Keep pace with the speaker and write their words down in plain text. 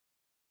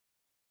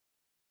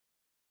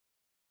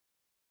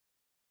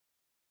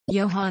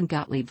Johann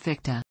Gottlieb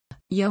Fichte.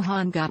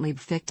 Johann Gottlieb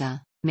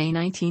Fichte, May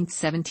 19,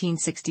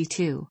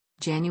 1762,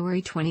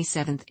 January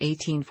 27,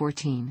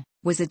 1814,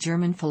 was a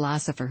German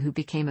philosopher who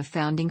became a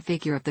founding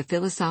figure of the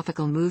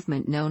philosophical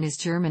movement known as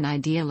German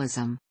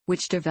idealism,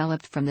 which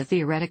developed from the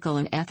theoretical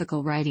and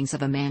ethical writings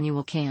of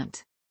Immanuel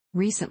Kant.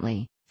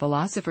 Recently,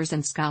 philosophers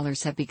and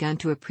scholars have begun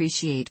to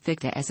appreciate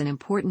Fichte as an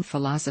important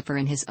philosopher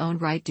in his own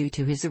right due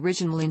to his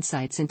original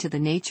insights into the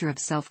nature of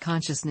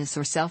self-consciousness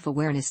or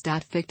self-awareness.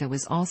 Fichte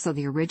was also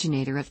the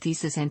originator of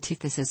thesis,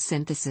 antithesis,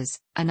 synthesis,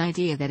 an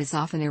idea that is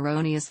often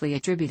erroneously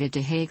attributed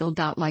to Hegel.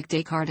 Like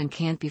Descartes and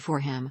Kant before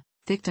him,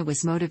 Fichte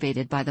was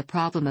motivated by the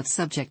problem of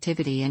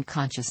subjectivity and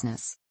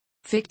consciousness.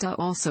 Fichte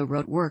also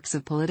wrote works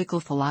of political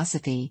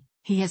philosophy.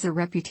 He has a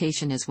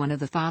reputation as one of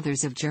the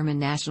fathers of German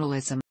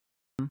nationalism.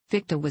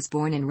 Fichte was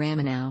born in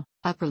Ramenau,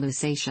 Upper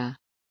Lusatia.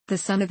 The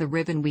son of a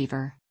ribbon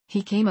weaver,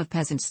 he came of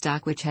peasant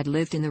stock which had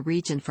lived in the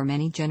region for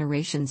many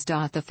generations.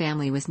 The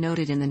family was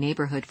noted in the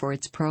neighborhood for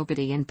its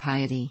probity and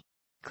piety.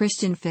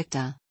 Christian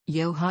Fichte,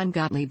 Johann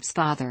Gottlieb's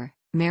father,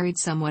 married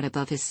somewhat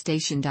above his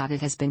station.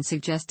 It has been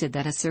suggested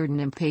that a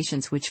certain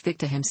impatience which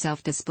Fichte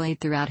himself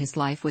displayed throughout his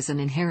life was an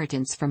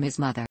inheritance from his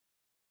mother.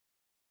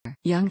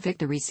 Young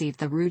Fichte received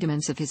the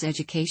rudiments of his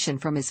education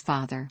from his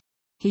father.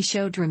 He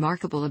showed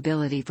remarkable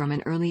ability from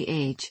an early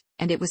age,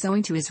 and it was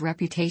owing to his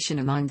reputation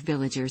among the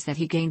villagers that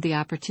he gained the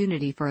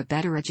opportunity for a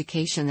better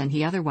education than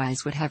he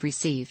otherwise would have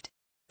received.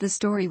 The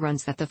story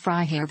runs that the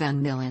Freiherr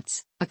von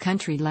Militz, a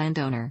country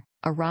landowner,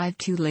 arrived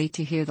too late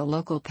to hear the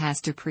local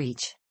pastor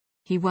preach.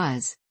 He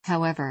was,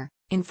 however,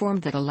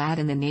 informed that a lad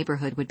in the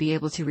neighborhood would be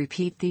able to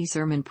repeat the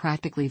sermon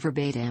practically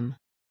verbatim.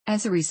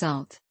 As a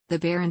result, the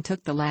Baron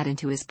took the lad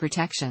into his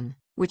protection,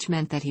 which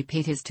meant that he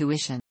paid his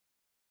tuition.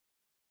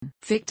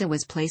 Fichte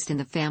was placed in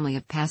the family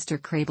of Pastor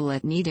Krabel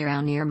at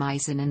Niederau near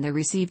Meissen, and they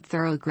received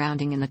thorough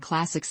grounding in the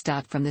classics.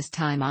 From this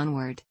time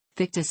onward,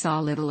 Fichte saw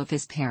little of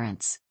his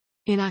parents.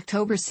 In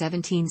October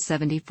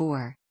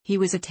 1774, he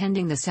was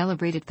attending the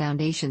celebrated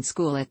foundation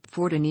school at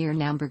Pforte near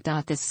Naumburg.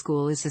 This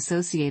school is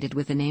associated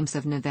with the names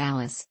of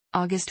Novalis,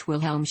 August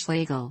Wilhelm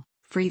Schlegel,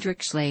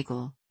 Friedrich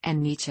Schlegel,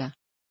 and Nietzsche.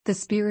 The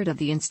spirit of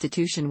the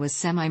institution was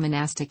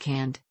semi-monastic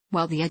and,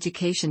 while the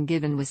education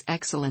given was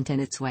excellent in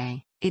its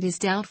way, it is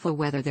doubtful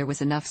whether there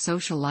was enough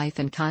social life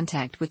and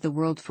contact with the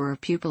world for a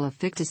pupil of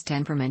Fichte's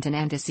temperament and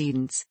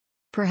antecedents.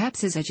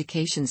 Perhaps his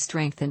education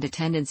strengthened a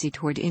tendency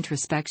toward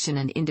introspection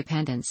and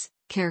independence,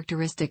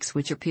 characteristics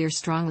which appear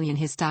strongly in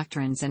his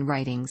doctrines and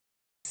writings.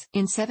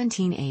 In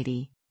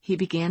 1780, he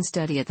began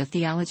study at the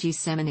Theology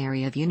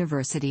Seminary of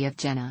University of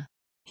Jena.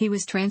 He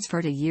was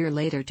transferred a year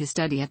later to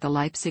study at the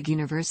Leipzig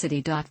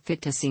University.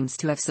 Fichte seems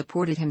to have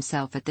supported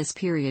himself at this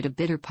period of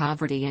bitter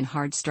poverty and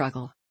hard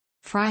struggle.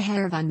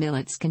 Freiherr von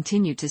Militz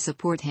continued to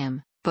support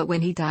him, but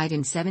when he died in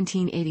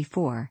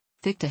 1784,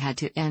 Fichte had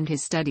to end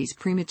his studies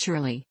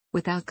prematurely,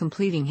 without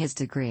completing his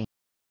degree.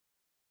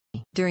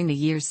 During the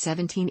years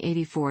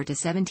 1784 to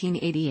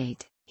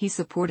 1788, he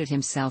supported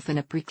himself in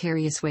a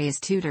precarious way as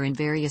tutor in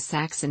various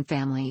Saxon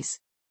families.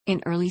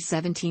 In early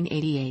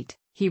 1788,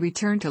 he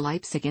returned to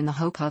Leipzig in the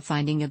hope of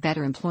finding a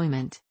better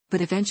employment, but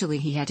eventually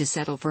he had to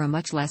settle for a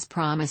much less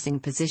promising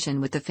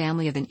position with the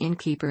family of an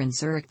innkeeper in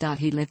Zurich.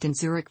 He lived in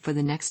Zurich for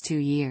the next 2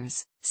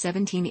 years,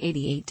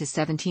 1788 to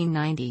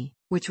 1790,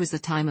 which was a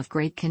time of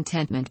great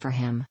contentment for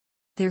him.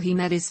 There he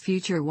met his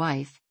future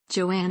wife,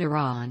 Johanna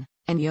Rahn,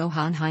 and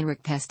Johann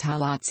Heinrich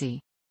Pestalozzi.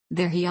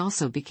 There he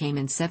also became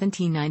in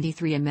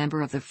 1793 a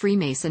member of the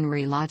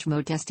Freemasonry Lodge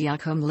Modestia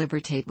cum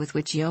Libertate, with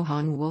which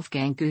Johann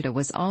Wolfgang Goethe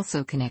was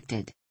also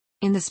connected.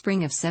 In the spring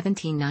of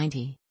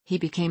 1790, he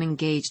became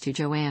engaged to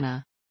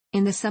Johanna.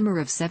 In the summer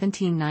of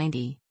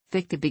 1790,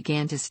 Fichte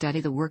began to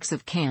study the works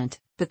of Kant,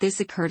 but this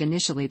occurred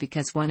initially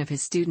because one of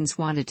his students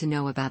wanted to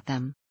know about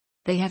them.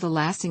 They had a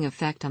lasting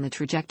effect on the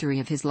trajectory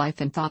of his life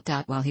and thought.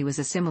 While he was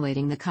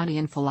assimilating the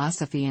Kantian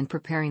philosophy and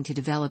preparing to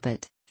develop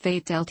it,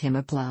 fate dealt him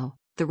a blow.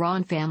 The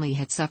Rahn family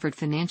had suffered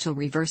financial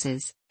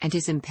reverses, and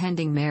his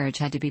impending marriage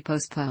had to be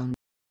postponed.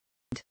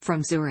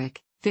 From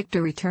Zurich, Fichte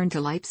returned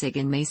to Leipzig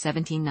in May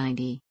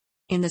 1790.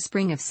 In the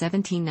spring of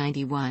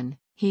 1791,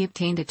 he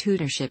obtained a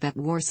tutorship at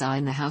Warsaw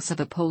in the house of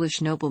a Polish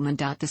nobleman.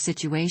 The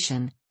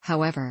situation,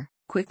 however,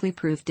 quickly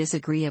proved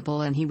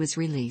disagreeable and he was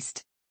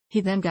released.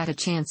 He then got a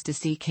chance to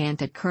see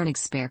Kant at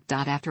Königsberg.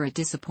 After a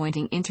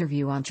disappointing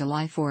interview on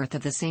July 4 of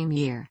the same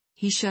year,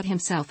 he shut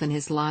himself in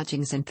his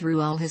lodgings and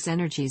threw all his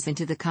energies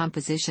into the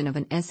composition of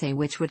an essay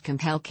which would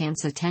compel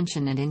Kant's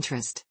attention and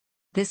interest.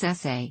 This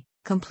essay,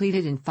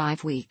 completed in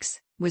 5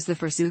 weeks, was the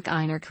Versuch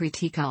einer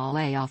Kritik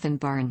aller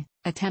Offenbarung,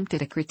 attempt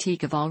at a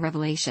critique of all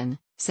revelation,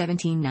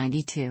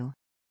 1792.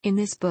 In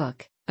this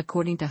book,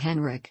 according to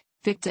Henrich,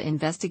 Fichte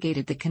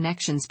investigated the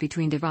connections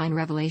between divine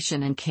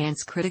revelation and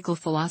Kant's critical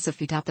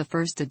philosophy. The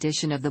first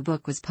edition of the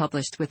book was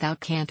published without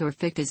Kant or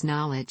Fichte's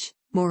knowledge,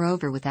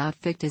 moreover without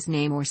Fichte's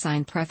name or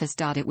signed preface.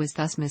 It was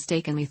thus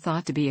mistakenly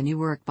thought to be a new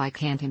work by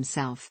Kant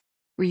himself.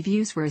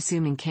 Reviews were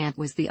assuming Kant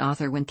was the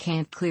author when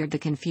Kant cleared the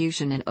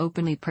confusion and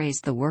openly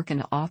praised the work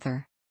and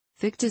author.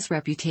 Fichte's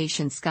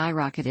reputation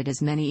skyrocketed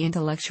as many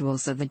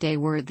intellectuals of the day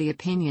were of the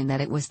opinion that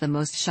it was the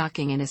most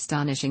shocking and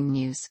astonishing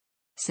news.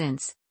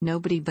 Since,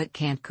 nobody but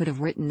Kant could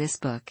have written this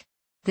book.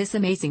 This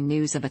amazing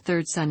news of a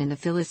third sun in the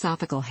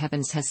philosophical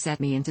heavens has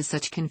set me into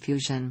such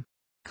confusion.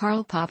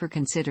 Karl Popper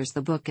considers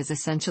the book as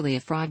essentially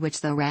a fraud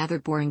which, though rather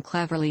boring,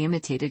 cleverly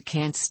imitated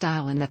Kant's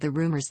style, and that the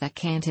rumors that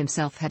Kant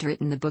himself had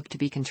written the book to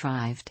be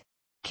contrived.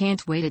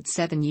 Kant waited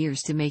 7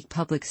 years to make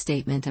public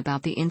statement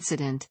about the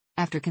incident.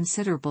 After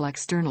considerable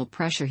external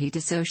pressure, he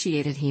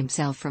dissociated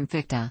himself from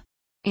Fichte.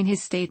 In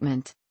his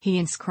statement, he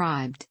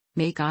inscribed,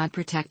 "May God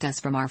protect us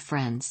from our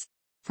friends.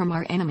 From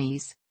our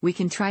enemies, we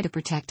can try to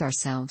protect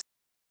ourselves."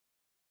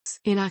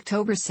 In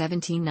October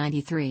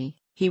 1793,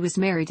 he was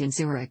married in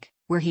Zurich,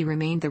 where he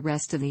remained the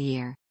rest of the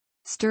year.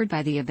 Stirred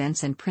by the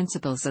events and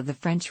principles of the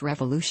French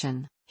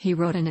Revolution, he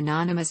wrote and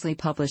anonymously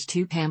published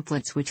 2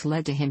 pamphlets which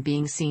led to him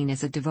being seen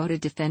as a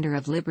devoted defender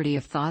of liberty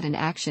of thought and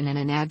action and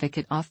an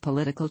advocate of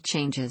political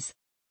changes.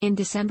 In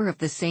December of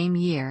the same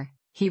year,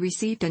 he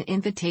received an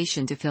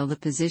invitation to fill the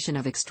position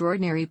of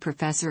extraordinary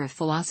professor of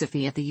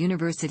philosophy at the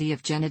University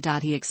of Jena.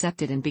 He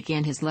accepted and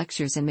began his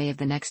lectures in May of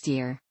the next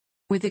year.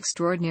 With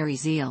extraordinary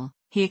zeal,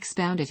 he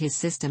expounded his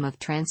system of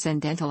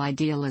transcendental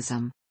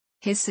idealism.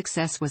 His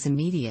success was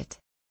immediate.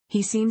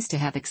 He seems to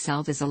have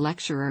excelled as a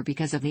lecturer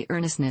because of the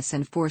earnestness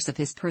and force of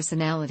his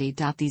personality.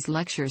 These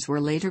lectures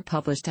were later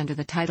published under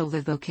the title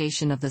The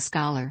Vocation of the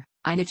Scholar,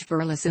 Einige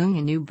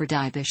Verlassungen über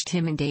die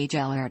Bestimmung des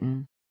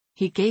Gelehrten.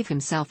 He gave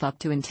himself up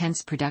to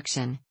intense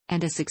production,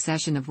 and a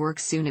succession of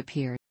works soon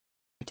appeared.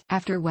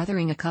 After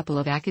weathering a couple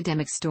of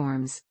academic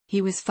storms,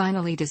 he was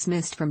finally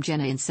dismissed from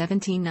Jena in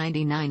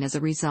 1799 as a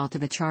result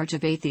of a charge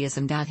of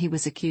atheism. He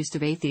was accused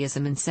of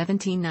atheism in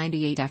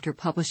 1798 after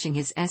publishing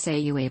his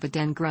essay Über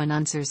den Grund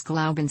unseres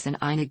Glaubens and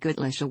eine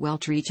göttliche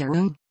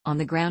Weltregierung, on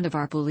the ground of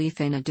our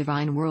belief in a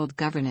divine world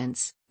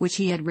governance, which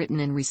he had written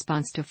in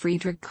response to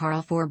Friedrich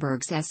Karl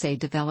Forberg's essay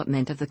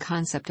Development of the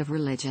Concept of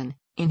Religion,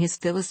 in his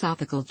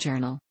philosophical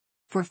journal.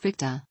 For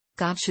Fichte,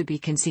 God should be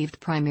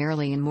conceived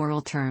primarily in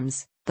moral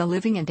terms. The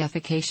living and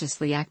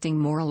efficaciously acting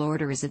moral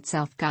order is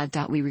itself God.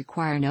 We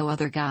require no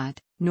other God,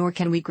 nor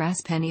can we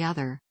grasp any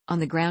other, on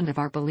the ground of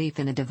our belief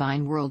in a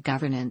divine world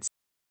governance.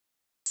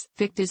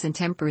 Fichte's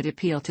intemperate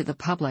appeal to the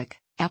public,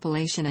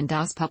 Appellation and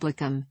Das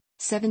Publikum,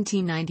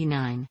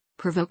 1799,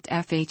 provoked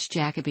F. H.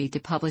 Jacobi to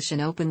publish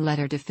an open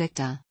letter to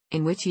Fichte,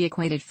 in which he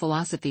equated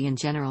philosophy in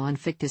general and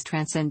Fichte's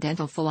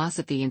transcendental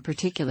philosophy in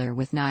particular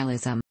with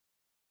nihilism.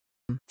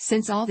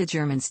 Since all the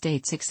German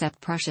states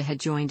except Prussia had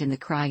joined in the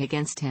cry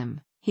against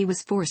him, he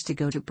was forced to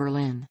go to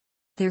Berlin.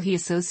 There he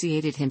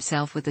associated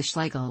himself with the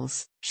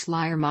Schlegels,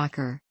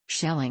 Schleiermacher,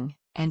 Schelling,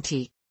 and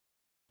Tieck.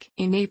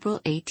 In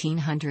April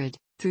 1800,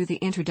 through the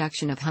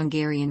introduction of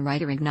Hungarian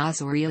writer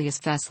Ignaz Aurelius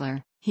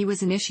Fessler, he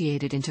was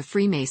initiated into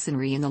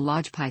Freemasonry in the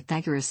Lodge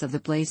Pythagoras of the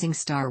Blazing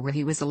Star, where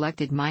he was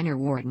elected minor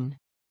warden.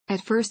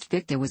 At first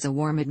Fichte was a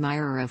warm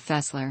admirer of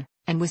Fessler,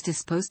 and was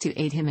disposed to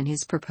aid him in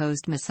his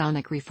proposed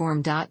Masonic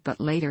reform. But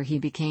later he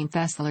became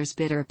Fessler's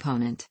bitter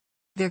opponent.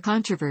 Their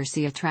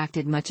controversy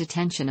attracted much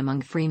attention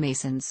among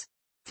Freemasons.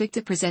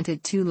 Fichte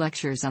presented 2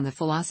 lectures on the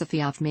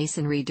philosophy of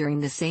Masonry during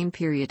the same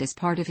period as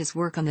part of his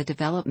work on the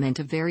development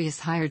of various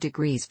higher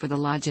degrees for the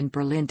Lodge in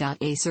Berlin.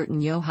 A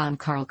certain Johann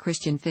Carl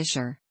Christian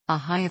Fischer, a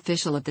high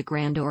official of the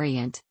Grand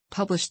Orient,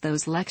 published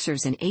those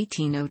lectures in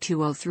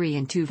 1802-03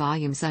 in 2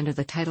 volumes under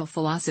the title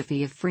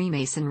Philosophy of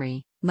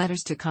Freemasonry,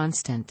 Letters to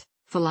Constant,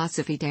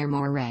 Philosophie der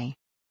Morale.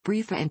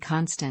 Briefe and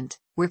Constant,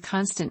 where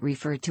Constant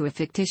referred to a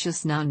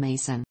fictitious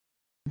non-Mason.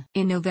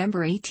 In November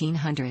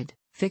 1800,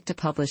 Fichte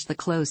published The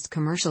Closed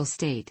Commercial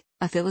State,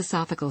 a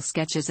philosophical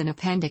sketch as an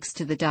appendix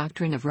to the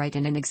Doctrine of Right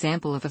and an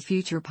example of a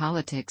future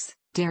politics,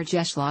 Der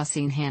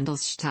Geschlossene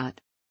Handelsstaat.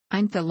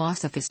 Ein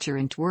philosophischer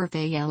Entwurf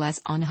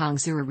als Anhang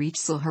zur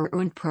Rechtssache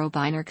und Probe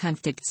einer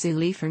Kunft zu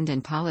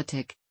liefernden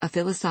Politik, a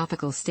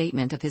philosophical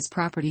statement of his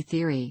property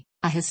theory,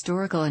 a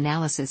historical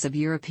analysis of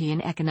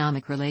European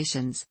economic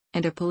relations,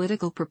 and a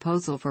political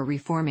proposal for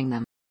reforming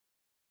them.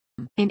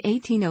 In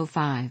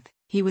 1805,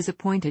 he was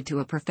appointed to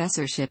a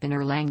professorship in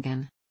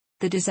Erlangen.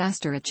 The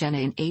disaster at Jena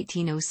in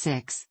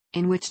 1806,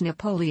 in which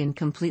Napoleon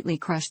completely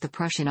crushed the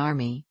Prussian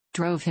army,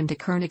 drove him to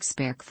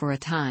Königsberg for a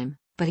time,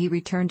 but he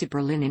returned to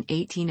Berlin in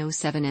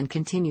 1807 and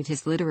continued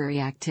his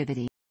literary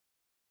activity.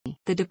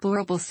 The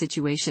deplorable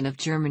situation of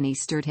Germany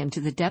stirred him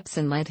to the depths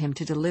and led him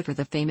to deliver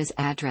the famous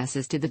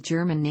addresses to the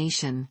German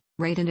nation,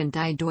 Reden und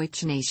die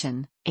Deutsche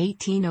Nation,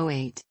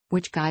 1808,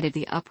 which guided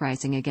the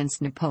uprising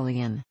against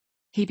Napoleon.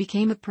 He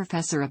became a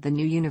professor of the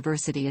new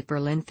university at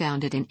Berlin,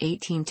 founded in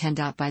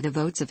 1810. By the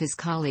votes of his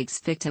colleagues,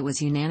 Fichte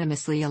was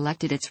unanimously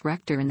elected its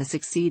rector in the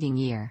succeeding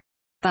year.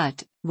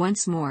 But,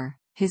 once more,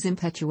 his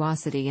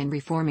impetuosity and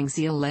reforming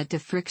zeal led to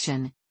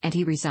friction, and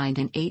he resigned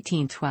in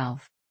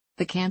 1812.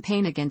 The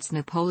campaign against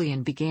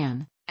Napoleon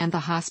began, and the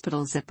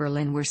hospitals at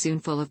Berlin were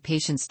soon full of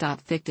patients.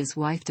 Fichte's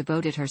wife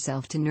devoted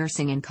herself to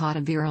nursing and caught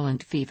a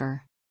virulent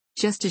fever.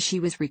 Just as she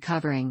was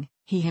recovering,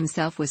 he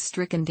himself was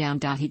stricken down.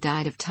 He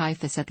died of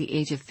typhus at the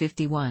age of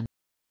 51.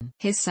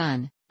 His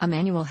son,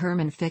 Immanuel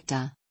Hermann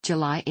Fichte,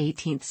 July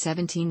 18,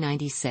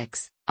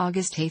 1796,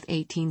 August 8,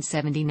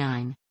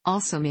 1879,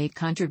 also made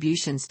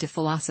contributions to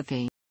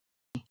philosophy.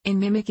 In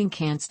mimicking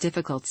Kant's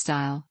difficult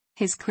style,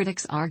 his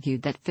critics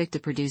argued that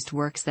Fichte produced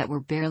works that were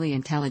barely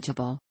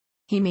intelligible.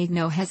 He made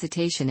no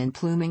hesitation in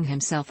pluming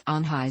himself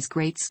on Hegel's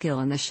great skill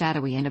in the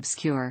shadowy and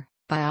obscure,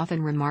 by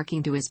often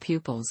remarking to his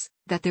pupils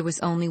that there was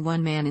only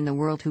one man in the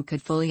world who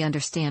could fully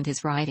understand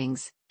his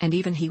writings, and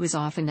even he was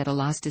often at a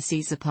loss to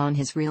seize upon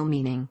his real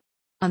meaning.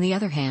 On the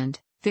other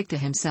hand, Fichte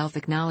himself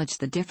acknowledged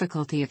the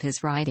difficulty of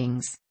his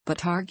writings,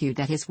 but argued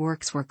that his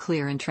works were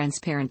clear and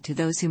transparent to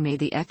those who made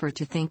the effort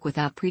to think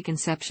without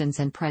preconceptions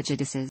and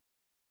prejudices.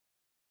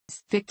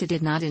 Fichte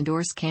did not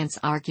endorse Kant's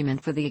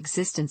argument for the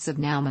existence of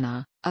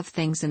noumena, of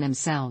things in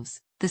themselves,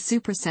 the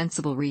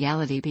supersensible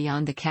reality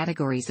beyond the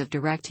categories of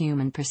direct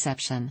human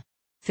perception.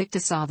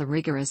 Fichte saw the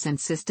rigorous and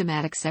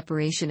systematic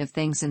separation of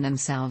things in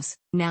themselves,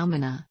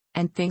 noumena,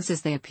 and things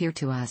as they appear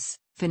to us,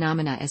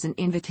 phenomena, as an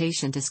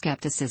invitation to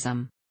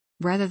skepticism.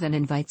 Rather than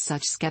invite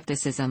such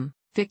skepticism,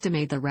 Fichte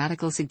made the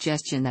radical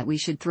suggestion that we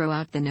should throw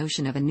out the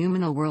notion of a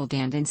noumenal world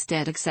and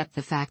instead accept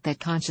the fact that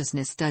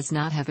consciousness does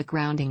not have a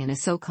grounding in a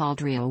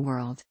so-called real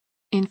world.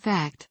 In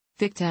fact,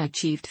 Fichte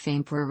achieved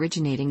fame for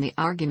originating the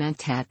argument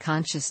that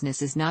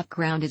consciousness is not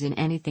grounded in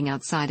anything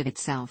outside of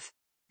itself.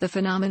 The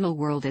phenomenal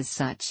world as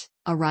such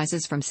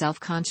arises from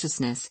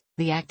self-consciousness,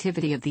 the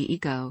activity of the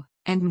ego,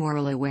 and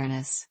moral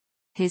awareness.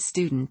 His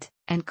student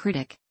and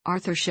critic,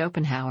 Arthur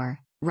Schopenhauer,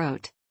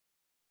 wrote.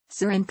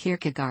 Søren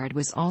Kierkegaard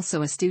was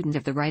also a student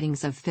of the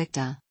writings of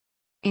Fichte.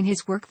 In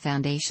his work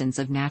Foundations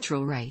of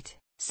Natural Right,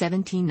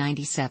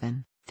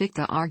 1797,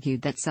 Fichte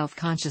argued that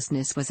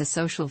self-consciousness was a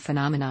social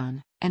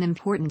phenomenon, an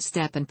important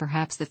step and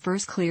perhaps the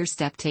first clear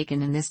step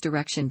taken in this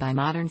direction by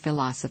modern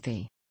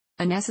philosophy.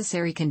 A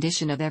necessary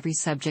condition of every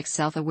subject's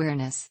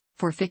self-awareness,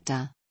 for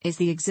Fichte, is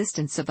the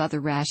existence of other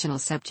rational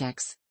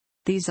subjects.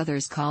 These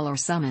others call or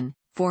summon,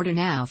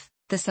 voortdurft,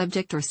 the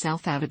subject or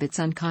self out of its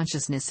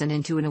unconsciousness and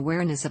into an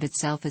awareness of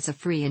itself as a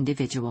free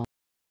individual.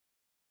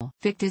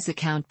 Fichte's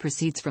account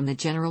proceeds from the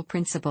general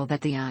principle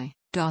that the I,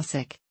 das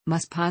Ich,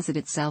 must posit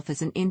itself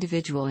as an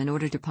individual in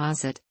order to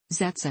posit,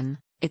 setzen,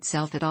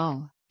 itself at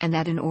all, and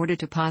that in order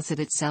to posit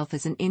itself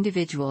as an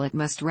individual it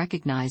must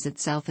recognize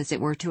itself as it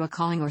were to a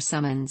calling or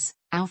summons,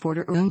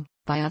 Aufforderung,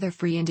 by other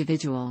free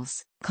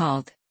individuals,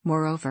 called,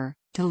 moreover,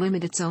 to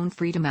limit its own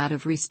freedom out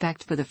of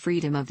respect for the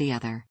freedom of the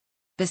other.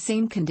 The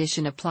same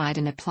condition applied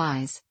and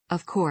applies,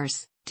 of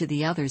course, to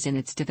the others in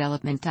its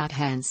development.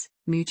 Hence,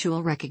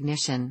 mutual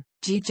recognition,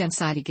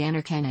 gegenseitige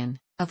Anerkennung,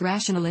 of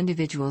rational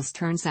individuals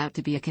turns out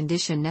to be a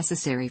condition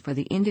necessary for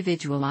the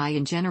individual I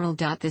in general.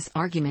 This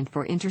argument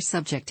for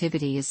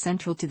intersubjectivity is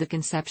central to the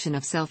conception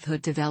of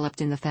selfhood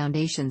developed in the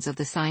foundations of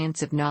the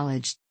science of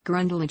knowledge,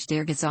 Grundlage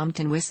der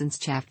gesamten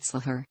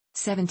Wissenschaftslehre,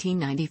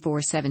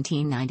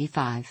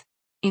 1794-1795.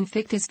 In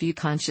Fichte's view,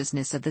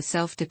 consciousness of the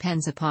self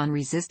depends upon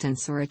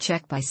resistance or a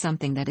check by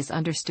something that is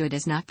understood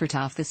as not part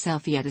of the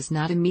self yet is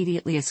not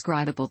immediately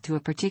ascribable to a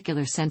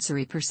particular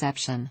sensory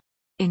perception.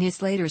 In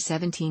his later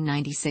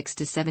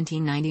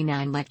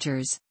 1796-1799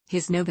 lectures,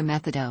 his Noga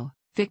Methodo,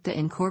 Fichte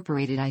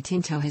incorporated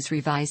into his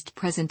revised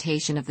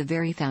presentation of the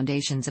very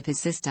foundations of his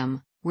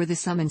system, where the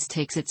summons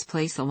takes its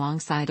place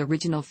alongside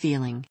original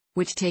feeling,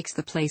 which takes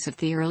the place of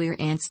the earlier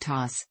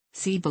Antithesis,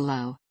 see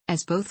below,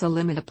 as both a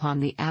limit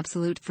upon the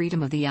absolute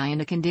freedom of the I and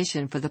a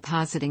condition for the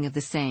positing of the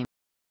same.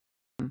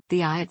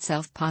 The I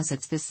itself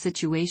posits this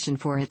situation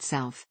for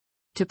itself.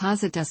 To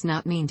posit does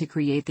not mean to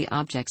create the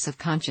objects of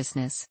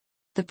consciousness.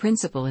 The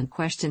principle in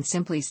question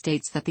simply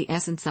states that the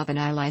essence of an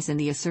I lies in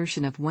the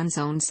assertion of one's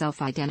own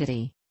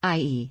self-identity,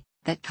 i.e.,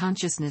 that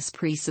consciousness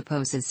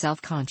presupposes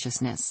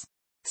self-consciousness.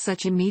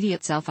 Such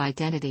immediate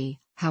self-identity,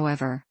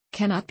 however,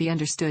 cannot be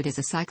understood as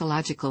a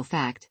psychological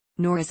fact,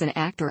 nor as an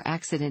act or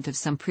accident of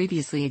some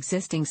previously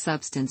existing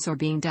substance or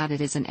being.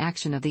 It is an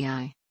action of the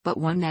I, but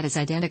one that is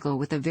identical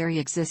with the very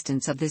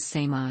existence of this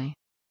same I.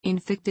 In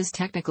Fichte's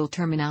technical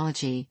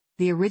terminology,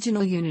 the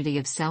original unity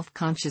of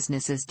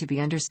self-consciousness is to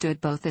be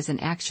understood both as an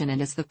action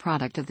and as the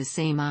product of the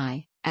same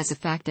I, as a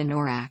fact and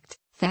or act,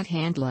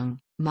 Thathandlung,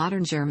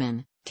 modern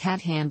German,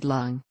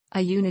 Tathandlung,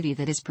 a unity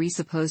that is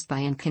presupposed by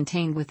and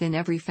contained within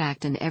every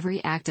fact and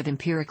every act of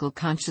empirical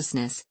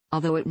consciousness,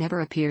 although it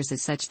never appears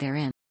as such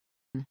therein.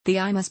 The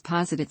I must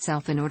posit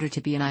itself in order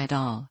to be an I at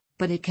all,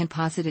 but it can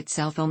posit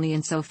itself only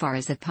insofar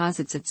as it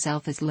posits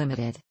itself as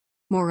limited.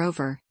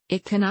 Moreover,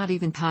 it cannot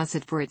even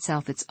posit for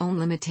itself its own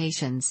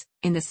limitations,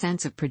 in the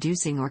sense of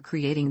producing or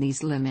creating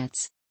these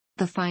limits.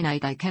 The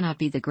finite I cannot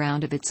be the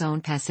ground of its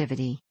own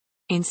passivity.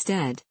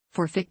 Instead,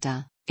 for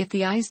Fichte, if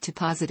the I is to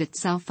posit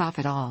itself off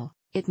at all,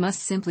 it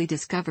must simply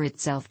discover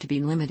itself to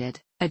be limited,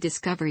 a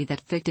discovery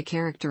that Fichte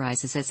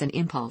characterizes as an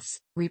impulse,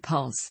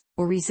 repulse,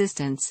 or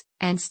resistance,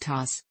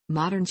 Anstoss,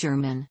 modern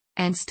German,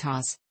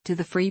 Anstoss, to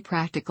the free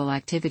practical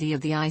activity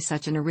of the I.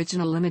 Such an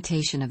original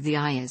limitation of the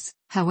I is,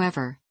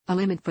 however, a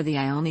limit for the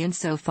I only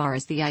insofar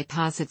as the I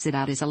posits it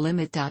out as a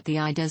limit. The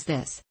I does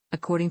this,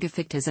 according to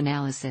Fichte's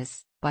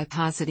analysis, by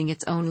positing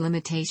its own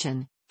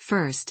limitation,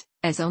 first,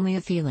 as only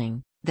a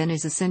feeling, then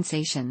as a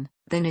sensation,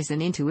 then as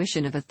an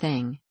intuition of a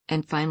thing,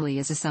 and finally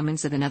as a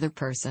summons of another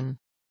person.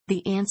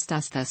 The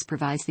antithesis thus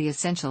provides the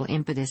essential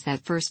impetus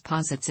that first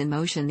posits in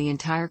motion the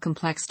entire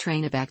complex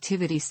train of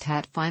activities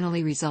that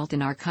finally result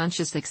in our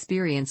conscious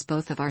experience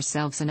both of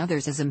ourselves and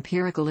others as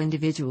empirical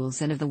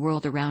individuals and of the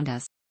world around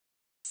us.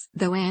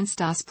 Though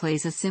antithesis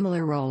plays a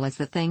similar role as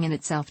the thing in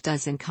itself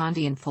does in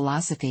Kantian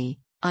philosophy,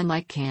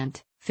 unlike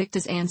Kant,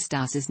 Fichte's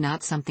antithesis is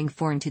not something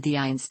foreign to the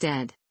I.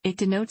 Instead, it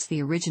denotes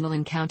the original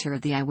encounter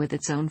of the I with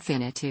its own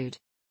finitude.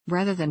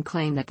 Rather than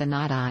claim that the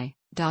not I,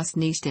 das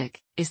Nichtig,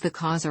 is the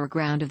cause or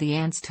ground of the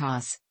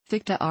antithesis,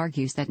 Fichte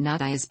argues that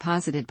not I is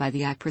posited by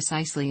the I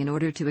precisely in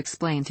order to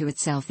explain to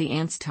itself the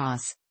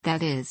antithesis,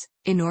 that is,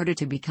 in order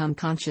to become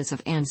conscious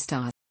of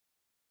antithesis.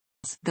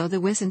 Though the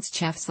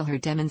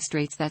Wissenschaftslehre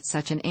demonstrates that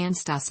such an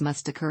antithesis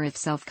must occur if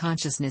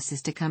self-consciousness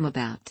is to come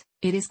about,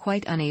 it is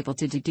quite unable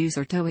to deduce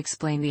or to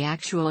explain the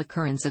actual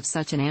occurrence of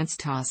such an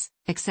antithesis,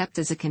 except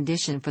as a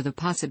condition for the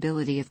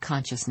possibility of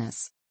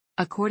consciousness.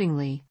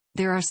 Accordingly,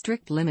 there are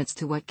strict limits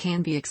to what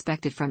can be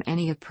expected from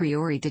any a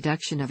priori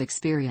deduction of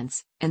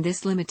experience, and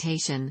this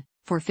limitation,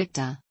 for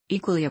Fichte,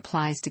 equally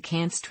applies to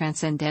Kant's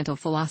transcendental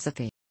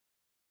philosophy.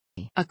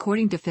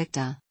 According to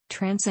Fichte,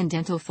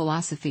 transcendental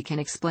philosophy can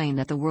explain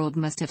that the world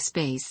must have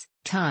space,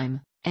 time,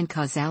 and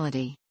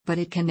causality, but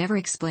it can never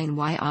explain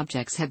why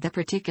objects have the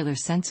particular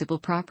sensible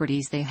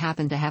properties they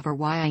happen to have or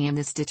why I am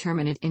this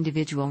determinate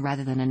individual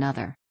rather than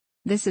another.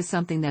 This is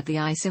something that the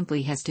I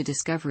simply has to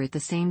discover at the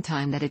same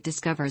time that it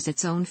discovers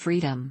its own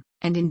freedom,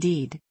 and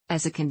indeed,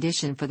 as a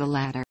condition for the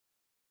latter.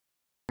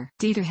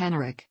 Dieter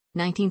Henrich,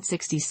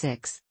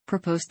 1966,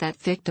 proposed that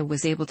Fichte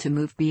was able to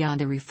move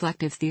beyond a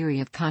reflective theory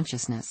of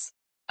consciousness.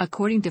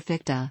 According to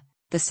Fichte,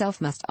 the self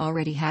must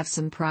already have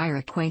some prior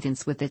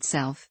acquaintance with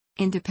itself,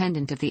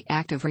 independent of the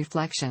act of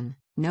reflection.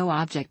 No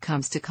object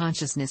comes to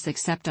consciousness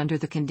except under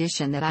the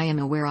condition that I am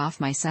aware of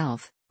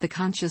myself, the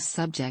conscious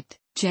subject.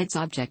 Jedes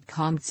Objekt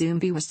kommt zum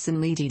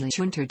Bewusstseinlediglich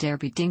unter der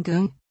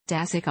Bedingung,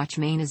 dass ich auch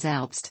meine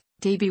selbst,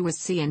 die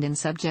bewusstseienden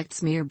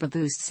Subjekts mir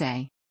bewusst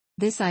sei.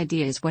 This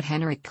idea is what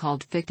Henrich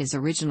called Fichte's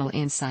original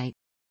insight.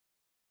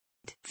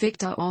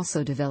 Fichte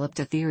also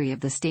developed a theory of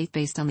the state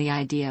based on the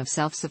idea of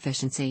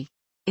self-sufficiency.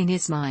 In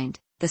his mind,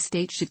 the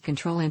state should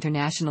control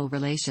international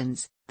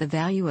relations, the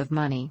value of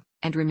money,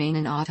 and remain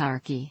an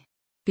autarky.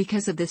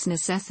 Because of this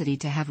necessity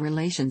to have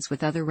relations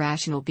with other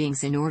rational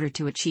beings in order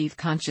to achieve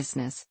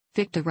consciousness,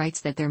 Fichte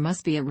writes that there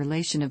must be a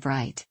relation of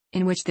right,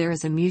 in which there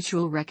is a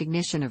mutual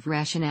recognition of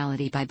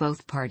rationality by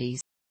both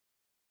parties.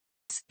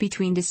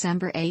 Between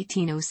December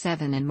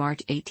 1807 and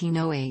March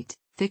 1808,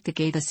 Fichte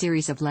gave a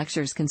series of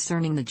lectures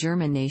concerning the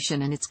German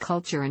nation and its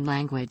culture and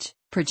language,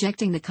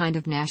 projecting the kind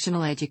of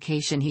national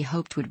education he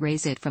hoped would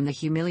raise it from the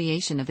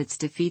humiliation of its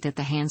defeat at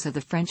the hands of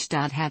the French.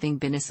 Having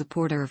been a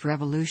supporter of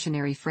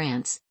revolutionary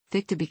France,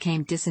 Fichte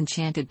became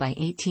disenchanted by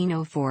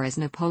 1804 as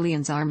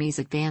Napoleon's armies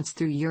advanced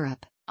through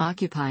Europe,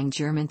 occupying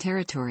German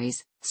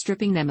territories,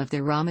 stripping them of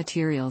their raw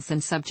materials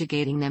and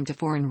subjugating them to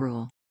foreign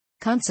rule.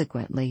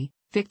 Consequently,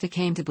 Fichte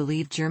came to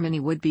believe Germany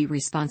would be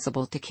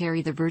responsible to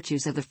carry the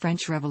virtues of the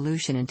French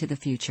Revolution into the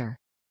future.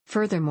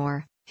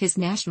 Furthermore, his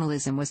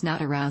nationalism was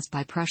not aroused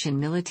by Prussian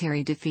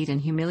military defeat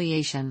and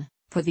humiliation,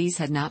 for these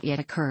had not yet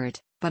occurred,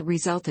 but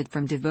resulted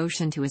from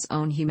devotion to his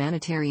own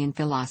humanitarian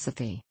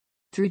philosophy.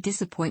 Through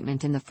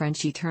disappointment in the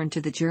French, he turned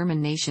to the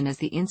German nation as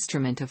the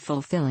instrument of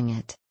fulfilling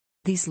it.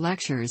 These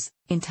lectures,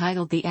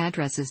 entitled The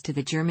Addresses to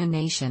the German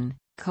Nation,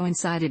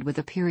 coincided with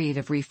a period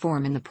of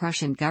reform in the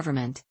Prussian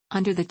government,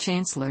 under the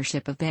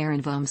chancellorship of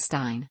Baron von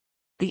Stein.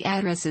 The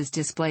addresses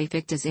display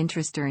Fichte's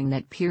interest during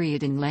that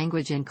period in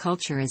language and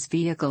culture as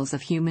vehicles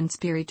of human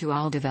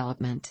spiritual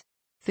development.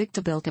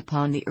 Fichte built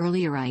upon the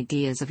earlier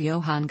ideas of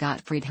Johann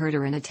Gottlieb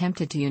Fichte and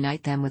attempted to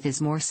unite them with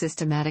his more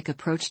systematic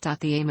approach.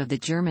 The aim of the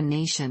German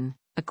nation,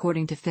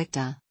 according to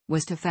Fichte,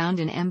 was to found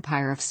an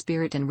empire of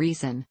spirit and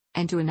reason,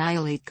 and to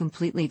annihilate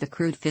completely the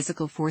crude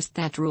physical force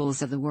that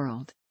rules of the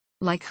world.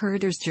 Like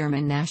Herder's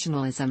German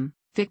nationalism,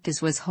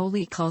 Fichte's was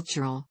wholly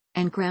cultural,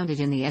 and grounded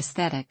in the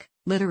aesthetic,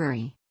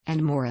 literary,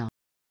 and moral.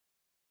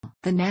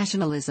 The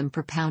nationalism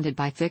propounded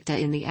by Fichte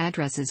in the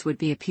addresses would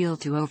be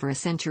appealed to over a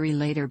century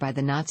later by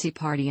the Nazi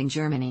Party in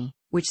Germany,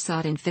 which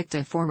sought in Fichte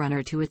a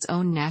forerunner to its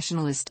own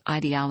nationalist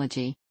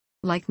ideology.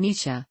 Like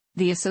Nietzsche,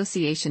 the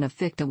association of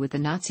Fichte with the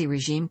Nazi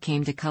regime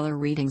came to color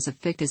readings of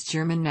Fichte's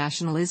German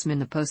nationalism in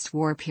the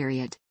post-war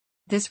period.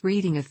 This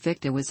reading of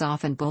Fichte was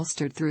often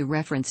bolstered through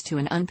reference to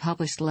an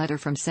unpublished letter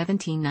from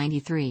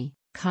 1793,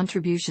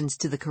 Contributions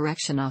to the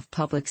Correction of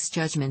Public's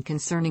Judgment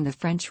Concerning the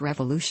French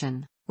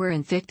Revolution,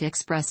 wherein Fichte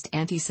expressed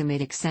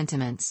anti-Semitic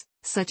sentiments,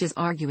 such as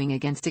arguing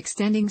against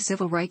extending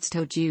civil rights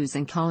to Jews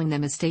and calling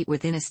them a state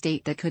within a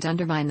state that could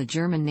undermine the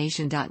German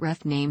nation.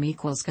 Ref name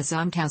equals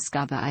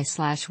Gesamtausgabe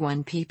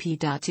I/1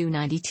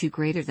 pp.292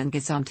 greater than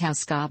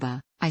Gesamtausgabe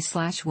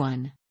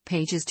I/1,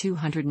 pages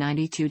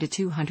 292 to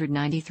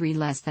 293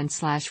 less than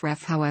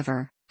 /ref.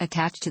 However,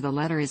 attached to the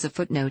letter is a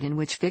footnote in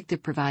which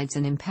Fichte provides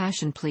an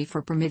impassioned plea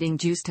for permitting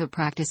Jews to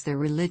practice their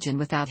religion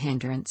without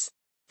hindrance.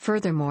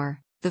 Furthermore,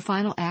 The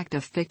final act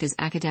of Fichte's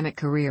academic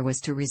career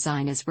was to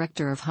resign as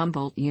rector of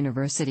Humboldt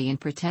University in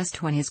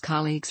protest when his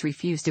colleagues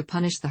refused to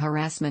punish the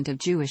harassment of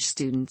Jewish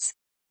students.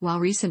 While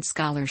recent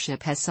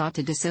scholarship has sought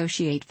to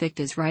dissociate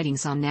Fichte's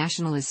writings on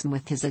nationalism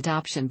with his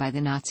adoption by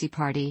the Nazi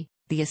Party,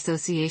 the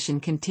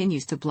association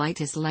continues to blight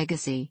his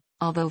legacy,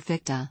 although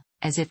Fichte,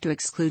 as if to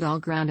exclude all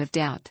ground of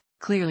doubt,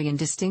 clearly and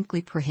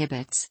distinctly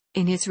prohibits,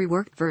 in his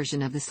reworked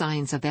version of the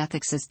science of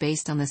ethics as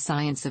based on the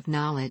science of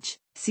knowledge,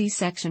 see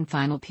section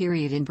Final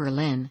Period in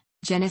Berlin,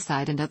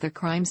 Genocide and Other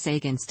Crimes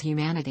Against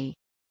Humanity.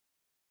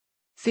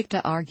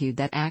 Fichte argued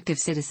that active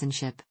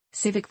citizenship,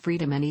 civic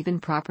freedom and even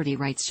property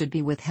rights should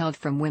be withheld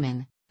from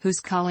women,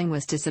 whose calling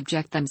was to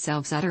subject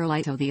themselves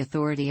utterly to the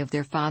authority of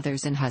their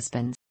fathers and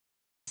husbands.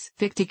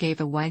 Fichte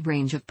gave a wide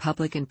range of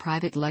public and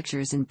private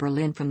lectures in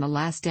Berlin from the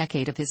last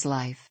decade of his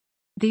life.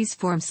 These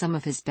form some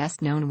of his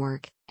best-known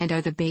work, and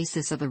are the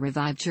basis of a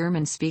revived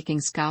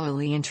German-speaking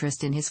scholarly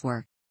interest in his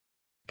work.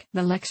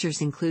 The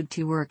lectures include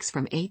two works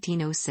from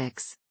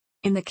 1806.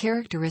 In The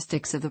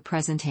Characteristics of the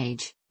Present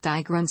Age,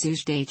 Die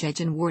Grundzüge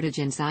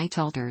und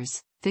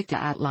Zeitalters, Fichte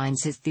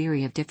outlines his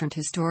theory of different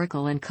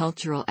historical and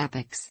cultural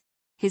epochs.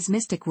 His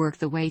mystic work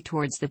The Way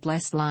Towards the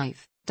Blessed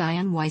Life, Die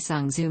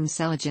Anweisung zum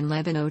Seligen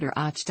Leben oder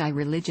auch die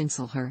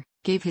Religionssuche,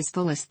 gave his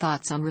fullest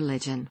thoughts on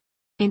religion.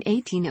 In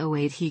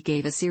 1808 he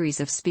gave a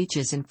series of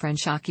speeches in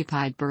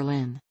French-occupied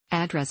Berlin,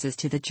 addresses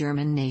to the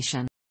German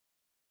nation.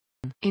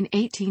 In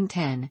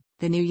 1810,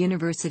 the new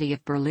University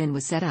of Berlin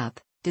was set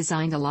up,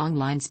 designed along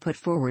lines put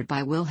forward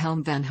by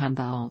Wilhelm von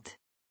Humboldt.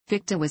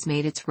 Fichte was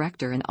made its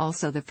rector and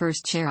also the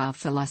first chair of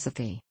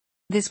philosophy.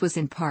 This was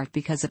in part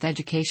because of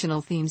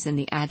educational themes in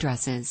the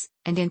addresses,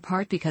 and in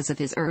part because of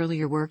his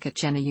earlier work at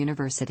Jena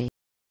University.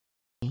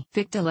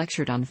 Fichte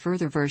lectured on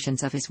further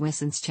versions of his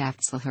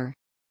Wissenschaftslehre.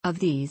 Of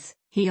these,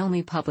 he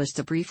only published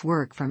a brief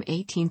work from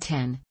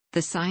 1810,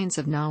 The Science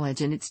of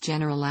Knowledge in its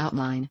general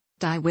outline,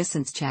 Die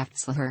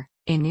Wissenschaftslehre,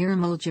 in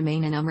ihrem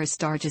allgemeinen Umriss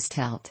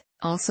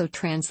also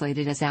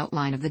translated as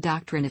Outline of the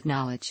Doctrine of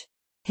Knowledge.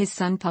 His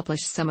son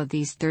published some of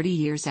these 30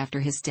 years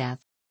after his death.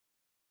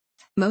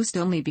 Most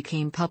only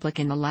became public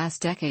in the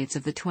last decades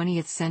of the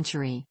 20th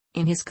century,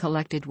 in his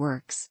collected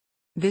works.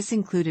 This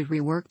included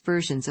reworked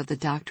versions of the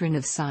Doctrine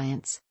of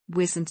Science,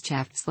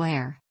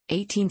 Wissenschaftslehre,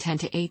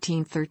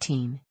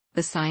 1810-1813,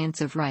 The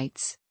Science of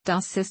Rights,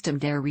 Das System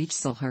der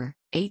Rechtslehre,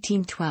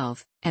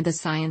 1812, and The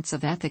Science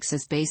of Ethics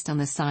as based on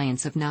the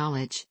Science of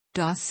Knowledge,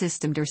 Das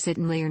System der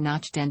Sittenlehre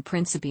nach den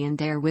Prinzipien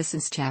der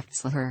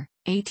Wissenschaftslehre,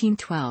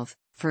 1812,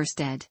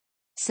 First ed.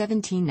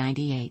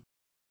 1798.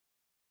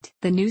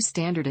 The new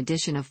standard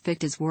edition of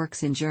Fichte's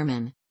works in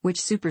German,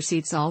 which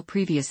supersedes all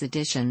previous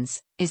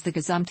editions, is the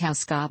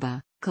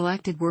Gesamtausgabe,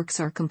 Collected Works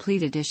or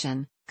Complete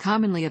Edition,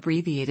 commonly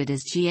abbreviated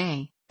as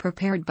GA,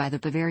 prepared by the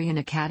Bavarian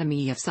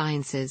Academy of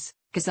Sciences,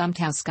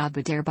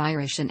 Gesamtausgabe der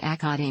Bayerischen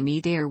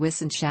Akademie der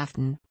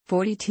Wissenschaften,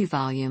 42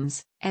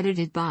 volumes,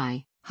 edited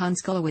by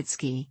Hans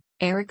Golowitzki,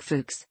 Erich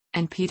Fuchs,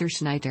 and Peter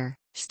Schneider,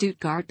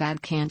 Stuttgart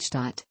Bad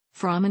Cannstatt,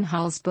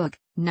 Frommenhals Book,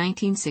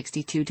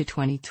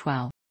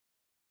 1962-2012.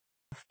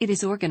 It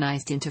is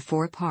organized into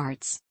 4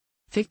 parts.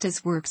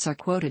 Fichte's works are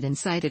quoted and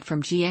cited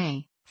from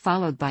GA,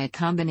 followed by a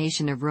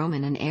combination of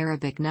Roman and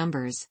Arabic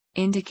numbers,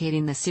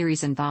 indicating the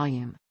series and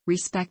volume,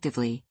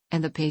 respectively,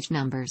 and the page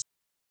numbers.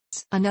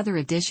 Another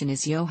edition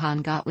is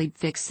Johann Gottlieb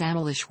Fichte's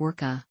Sammlische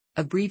Werke,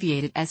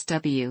 abbreviated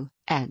SW,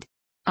 ed.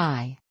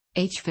 I.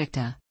 H.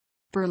 Fichte.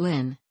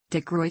 Berlin, De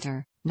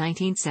Gruyter,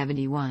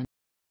 1971.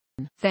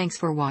 Thanks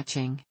for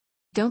watching.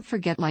 Don't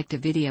forget like the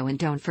video and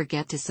don't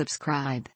forget to subscribe.